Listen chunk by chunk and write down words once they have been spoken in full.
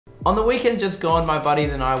On the weekend just gone, my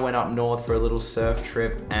buddies and I went up north for a little surf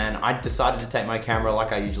trip, and I decided to take my camera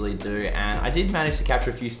like I usually do, and I did manage to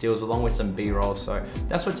capture a few stills along with some B-roll, so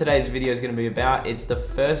that's what today's video is going to be about. It's the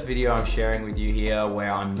first video I'm sharing with you here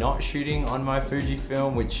where I'm not shooting on my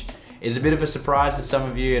Fujifilm, which is a bit of a surprise to some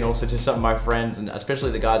of you and also to some of my friends, and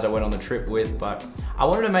especially the guys I went on the trip with, but I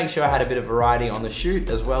wanted to make sure I had a bit of variety on the shoot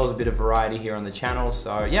as well as a bit of variety here on the channel,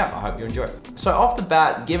 so yeah, I hope you enjoy. So off the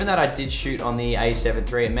bat, given that I did shoot on the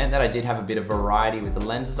A73, it meant that I did have a bit of variety with the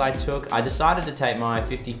lenses I took. I decided to take my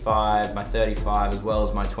 55, my 35, as well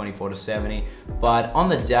as my 24-70, but on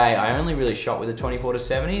the day, I only really shot with the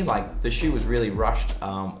 24-70, like the shoot was really rushed.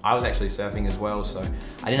 I was actually surfing as well, so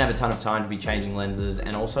I didn't have a ton of time to be changing lenses,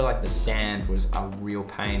 and also like the sand was a real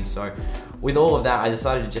pain. So with all of that, I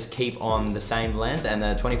decided to just keep on the same lens and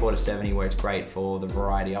the 24-70 where it's great for the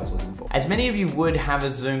variety I was looking for. As many of you would have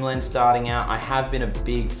a zoom lens starting out, I have been a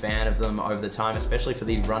big fan of them over the time, especially for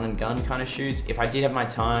these run and gun kind of shoots. If I did have my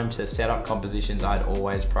time to set up compositions, I'd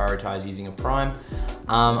always prioritize using a prime.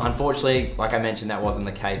 Unfortunately, like I mentioned, that wasn't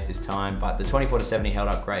the case this time, but the 24-70 held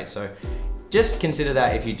up great. So just consider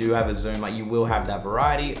that if you do have a zoom, like you will have that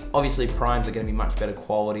variety. Obviously primes are gonna be much better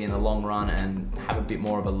quality in the long run and have a bit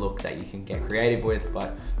more of a look that you can get creative with,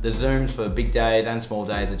 but the zooms for big days and small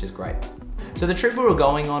days are just great. So the trip we were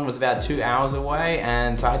going on was about 2 hours away,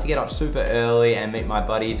 and so I had to get up super early and meet my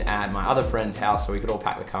buddies at my other friend's house so we could all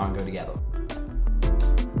pack the car and go together.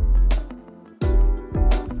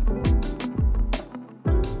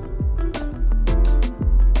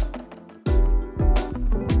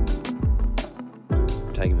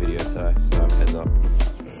 Taking video, so heads up.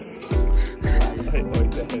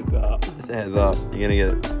 Always a heads up. Just a heads up. You're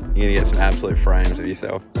gonna get some absolute frames of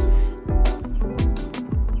yourself.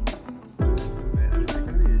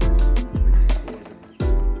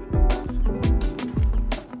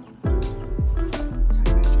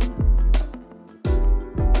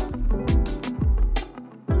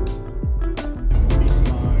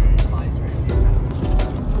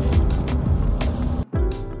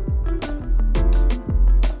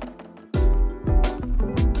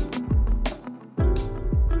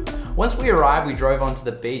 Once we arrived, we drove onto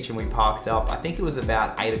the beach and we parked up. I think it was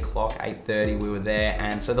about 8 o'clock, 8:30 we were there,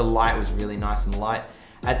 and so the light was really nice and light.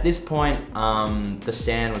 At this point, the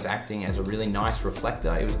sand was acting as a really nice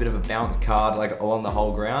reflector. It was a bit of a bounce card like along the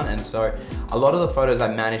whole ground, and so a lot of the photos I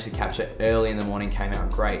managed to capture early in the morning came out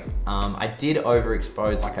great. I did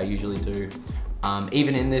overexpose like I usually do,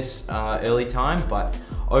 even in this early time, but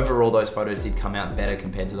overall those photos did come out better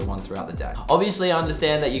compared to the ones throughout the day. Obviously I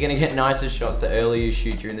understand that you're gonna get nicer shots the earlier you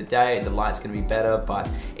shoot during the day, the light's gonna be better, but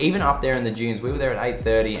even up there in the dunes, we were there at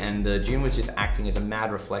 8:30 and the dune was just acting as a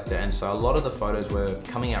mad reflector, and so a lot of the photos were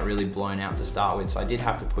coming out really blown out to start with, so I did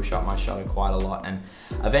have to push up my shutter quite a lot, and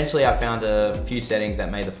eventually I found a few settings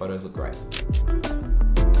that made the photos look great.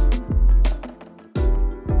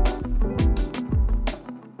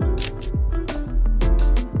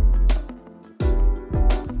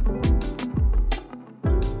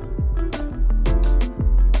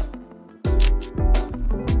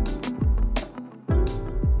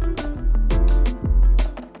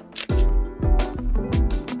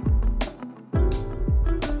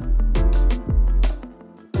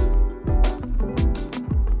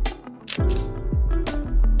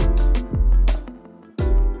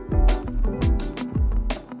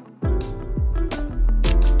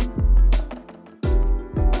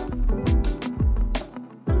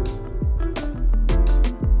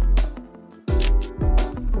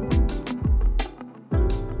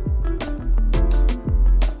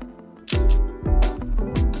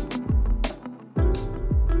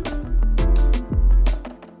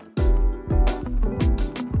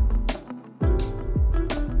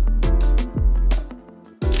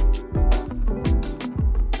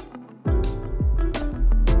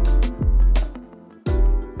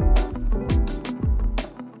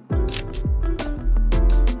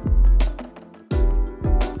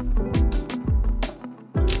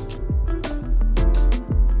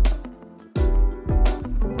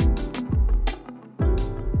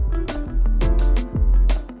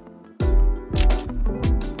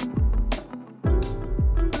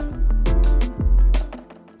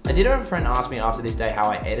 I did have a friend ask me after this day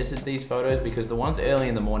how I edited these photos, because the ones early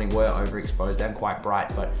in the morning were overexposed and quite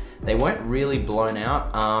bright, but they weren't really blown out.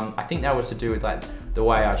 I think that was to do with like the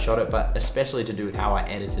way I shot it, but especially to do with how I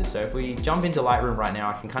edited. So if we jump into Lightroom right now,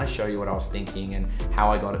 I can kind of show you what I was thinking and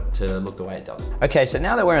how I got it to look the way it does. Okay, so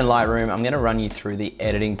now that we're in Lightroom, I'm gonna run you through the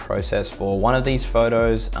editing process for one of these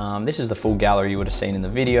photos. This is the full gallery you would have seen in the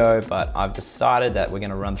video, but I've decided that we're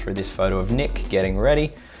gonna run through this photo of Nick getting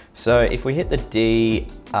ready. So if we hit the D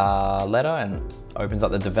letter and opens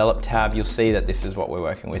up the develop tab, you'll see that this is what we're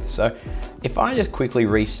working with. So if I just quickly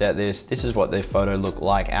reset this, this is what the photo looked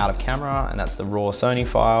like out of camera, and that's the raw Sony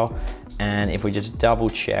file. And if we just double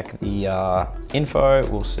check the info,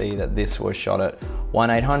 we'll see that this was shot at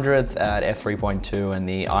 1/800th at f3.2 and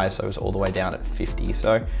the ISO is all the way down at 50.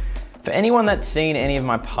 So for anyone that's seen any of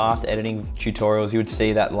my past editing tutorials, you would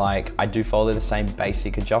see that like I do follow the same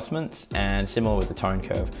basic adjustments, and similar with the tone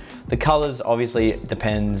curve. The colors obviously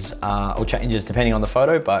depends or changes depending on the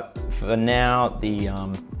photo, but for now the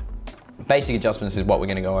basic adjustments is what we're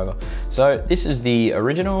gonna go over. So this is the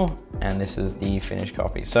original and this is the finished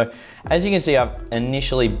copy. So as you can see, I've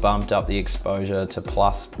initially bumped up the exposure to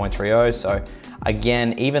plus 0.30. So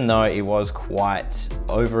again, even though it was quite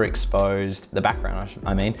overexposed, the background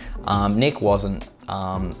I mean, Nick wasn't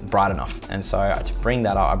bright enough. And so to bring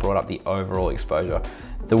that up, I brought up the overall exposure.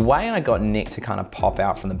 The way I got Nick to kind of pop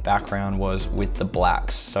out from the background was with the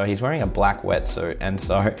blacks. So he's wearing a black wetsuit, and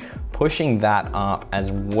so pushing that up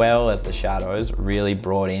as well as the shadows really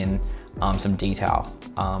brought in some detail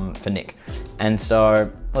for Nick. And so,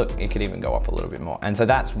 look, it could even go up a little bit more. And so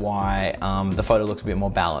that's why the photo looks a bit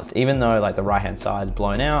more balanced. Even though like the right-hand side is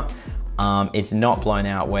blown out, it's not blown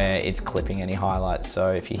out where it's clipping any highlights.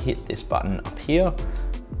 So if you hit this button up here,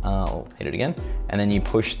 I'll hit it again, and then you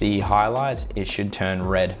push the highlight, it should turn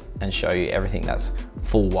red and show you everything that's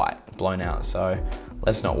full white, blown out. So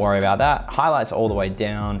let's not worry about that. Highlights all the way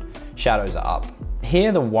down, shadows are up.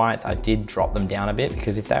 Here, the whites, I did drop them down a bit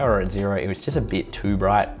because if they were at 0, it was just a bit too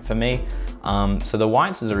bright for me. So the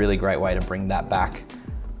whites is a really great way to bring that back.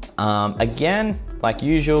 Again, like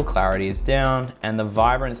usual, clarity is down, and the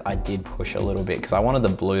vibrance I did push a little bit because I wanted the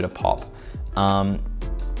blue to pop.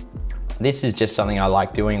 This is just something I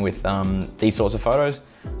like doing with these sorts of photos.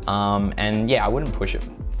 And yeah, I wouldn't push it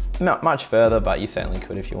much further, but you certainly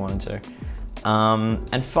could if you wanted to.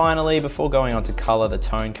 And finally, before going on to color, the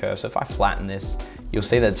tone curve. So if I flatten this, you'll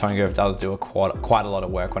see that the tone curve does do quite a lot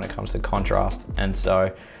of work when it comes to contrast. And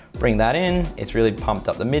so bring that in, it's really pumped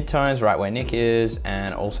up the midtones right where Nick is,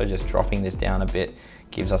 and also just dropping this down a bit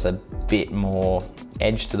gives us a bit more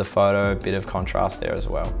edge to the photo, a bit of contrast there as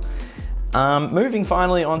well. Moving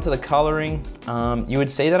finally onto the coloring, you would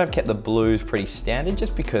see that I've kept the blues pretty standard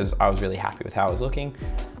just because I was really happy with how it was looking.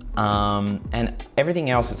 And everything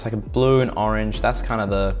else, it's like a blue and orange. That's kind of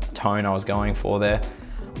the tone I was going for there.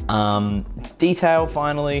 Detail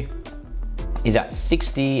finally is at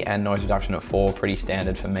 60 and noise reduction at 4, pretty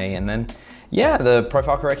standard for me. And then, yeah, the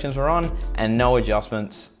profile corrections were on and no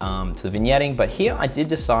adjustments to the vignetting. But here I did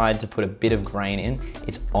decide to put a bit of grain in.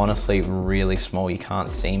 It's honestly really small, you can't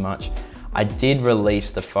see much. I did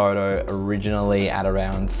release the photo originally at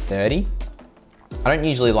around 30. I don't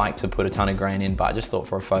usually like to put a ton of grain in, but I just thought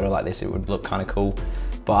for a photo like this, it would look kind of cool.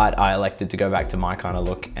 But I elected to go back to my kind of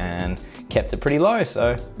look and kept it pretty low.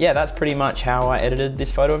 So yeah, that's pretty much how I edited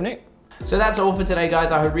this photo of Nick. So that's all for today,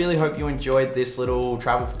 guys. I really hope you enjoyed this little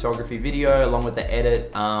travel photography video along with the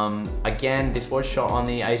edit. Again, this was shot on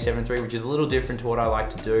the A73, which is a little different to what I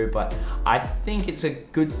like to do, but I think it's a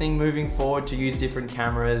good thing moving forward to use different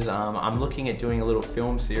cameras. I'm looking at doing a little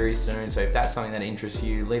film series soon, so if that's something that interests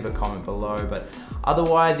you, leave a comment below. But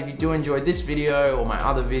otherwise, if you do enjoy this video or my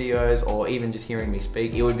other videos, or even just hearing me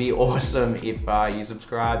speak, it would be awesome if you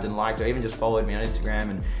subscribed and liked, or even just followed me on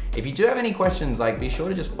Instagram. And if you do have any questions, like, be sure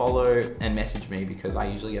to just follow and message me, because I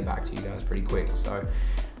usually get back to you guys pretty quick. So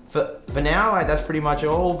for now, like, that's pretty much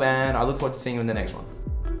all, and I look forward to seeing you in the next one.